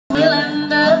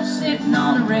sitting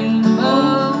on a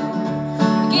rainbow.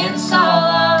 Against all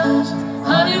odds,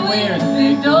 honey, we're the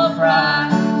big door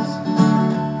prize.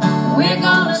 We're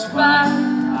gonna spite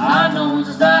our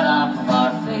noses right off of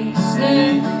our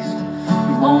faces.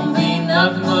 We won't be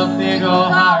nothing but big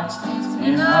old hearts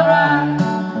dancing in our eyes.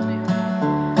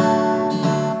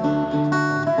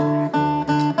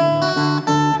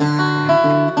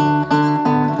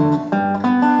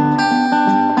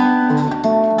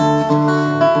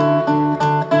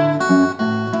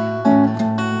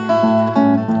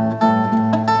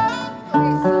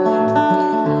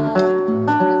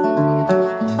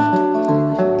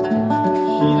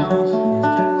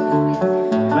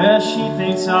 Well, she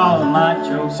thinks all of my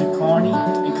jokes are corny,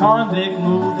 and convict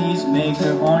movies make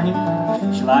her horny.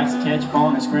 She likes to catch up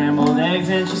on her scrambled eggs,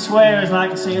 and she swears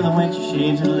like a sailor when she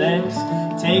shaves her legs.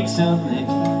 Takes a lick,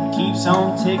 keeps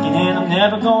on ticking, and I'm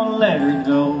never gonna let her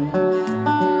go.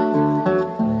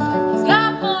 He's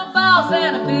got 4 balls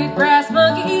and a big brass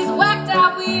monkey. He's a whacked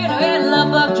out weirdo and a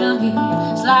love bug junkie.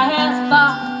 Sly as a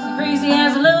fox, and crazy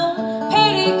as a loon.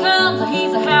 Pity comes,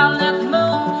 he's a howling at the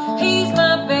moon. He's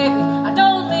my baby, I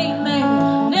don't mean maybe,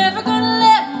 never gonna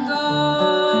let him go.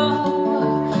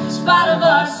 In spite of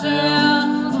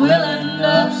ourselves, we'll end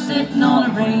up sitting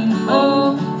on a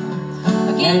rainbow.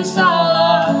 Against all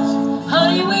odds,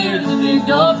 honey, we're the big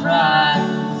door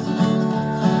prize.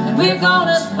 And we're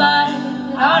gonna spite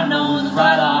our noses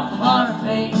right off of our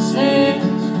faces.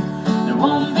 There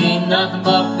won't be nothing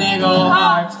but big old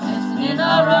hearts